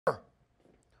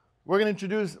We're going to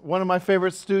introduce one of my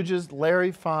favorite Stooges,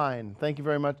 Larry Fine. Thank you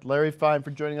very much, Larry Fine, for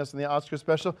joining us in the Oscar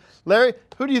special. Larry,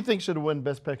 who do you think should win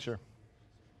Best Picture?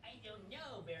 I don't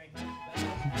know very much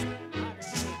about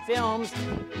films,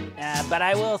 but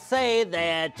I will say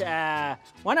that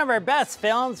one of our best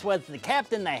films was The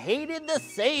Captain That Hated the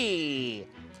Sea.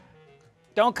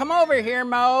 Don't come over here,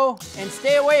 Mo, and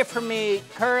stay away from me,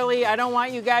 Curly. I don't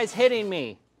want you guys hitting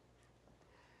me.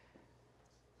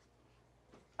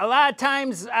 A lot of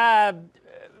times,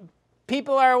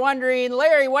 people are wondering,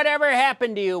 Larry, whatever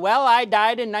happened to you? Well, I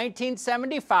died in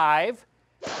 1975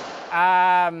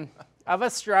 of a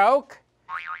stroke.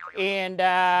 And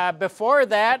before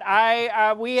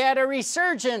that, we had a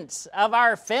resurgence of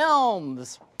our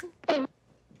films. A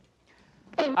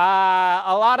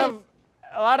lot of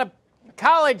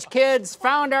college kids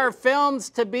found our films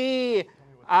to be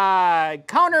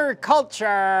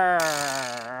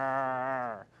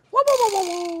counterculture. Woo, woo, woo, woo,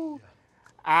 woo.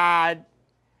 I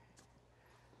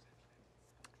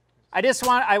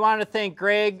want to thank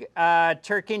Greg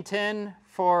Turkington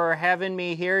for having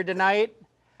me here tonight.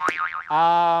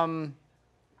 And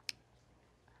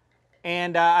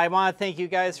I want to thank you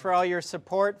guys for all your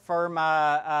support for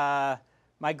my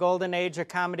golden age of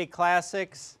comedy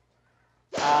classics.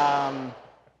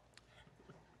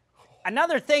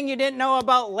 Another thing you didn't know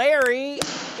about Larry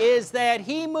is that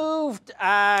he moved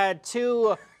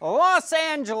to Los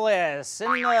Angeles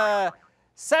in the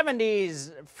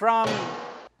 70s from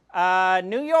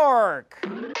New York.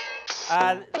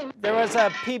 There was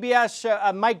a PBS show,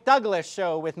 a Mike Douglas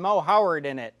show with Mo Howard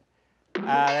in it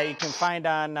that you can find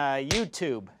on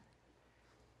YouTube.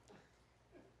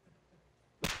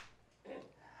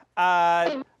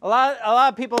 A lot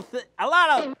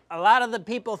of the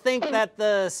people think that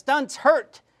the stunts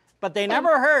hurt, but they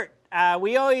never hurt.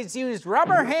 We always used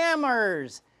rubber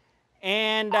hammers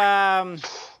and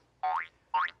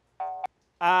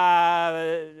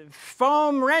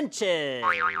foam wrenches.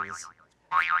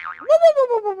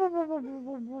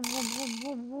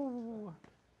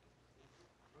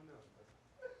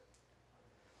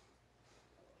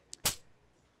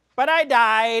 But I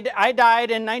died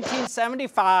in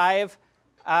 1975,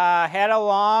 had a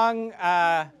long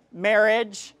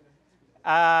marriage,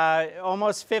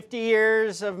 almost 50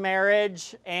 years of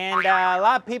marriage, and a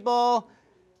lot of people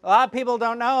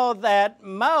don't know that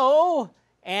Mo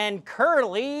and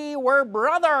Curly were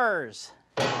brothers.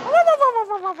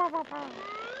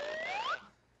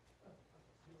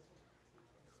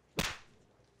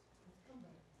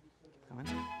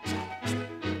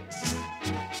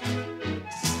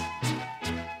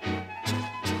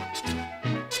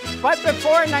 But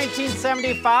before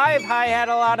 1975, I had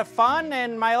a lot of fun,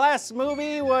 and my last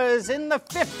movie was in the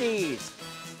 50s.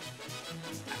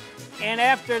 And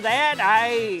after that,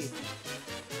 I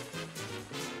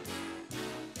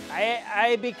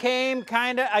became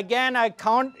kind of, again, a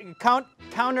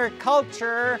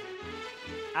counterculture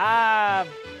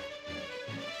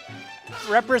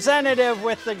representative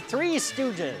with the Three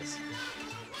Stooges.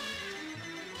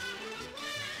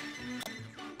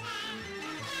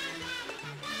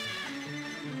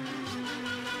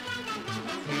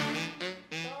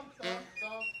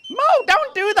 Mo,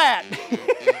 don't do that.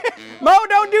 Mo,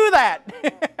 don't do that.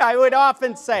 I would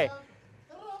often say.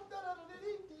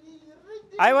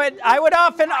 I would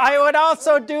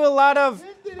also do a lot of,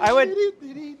 I want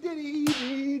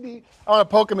to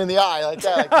poke him in the eye like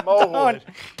that, like Mo would.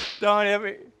 Don't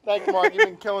ever. Thank you, Mark. You've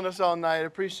been killing us all night. I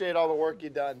appreciate all the work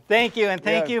you've done. Thank you, and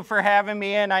thank you for having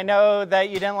me in. I know that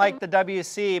you didn't like the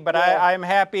WC, but I'm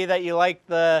happy that you like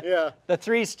the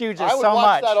Three Stooges so much. I would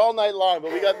watch that all night long,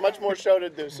 but we got much more show to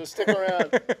do, so stick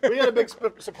around. We got a big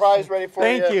surprise ready for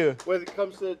you. Thank you. When it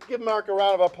comes to, give Mark a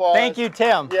round of applause. Thank you,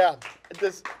 Tim. Yeah.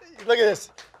 Look at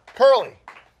this. Curly.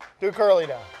 Do Curly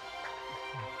now.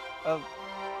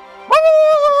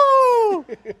 Woo!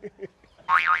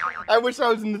 I wish I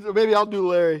was in the, maybe I'll do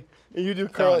Larry and you do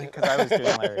Curly. Because I was doing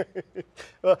Larry.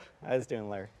 Well, I was doing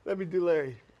Larry. Let me do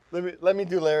Larry. Let me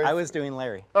do Larry. I was doing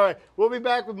Larry. All right, we'll be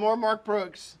back with more Mark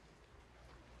Brooks.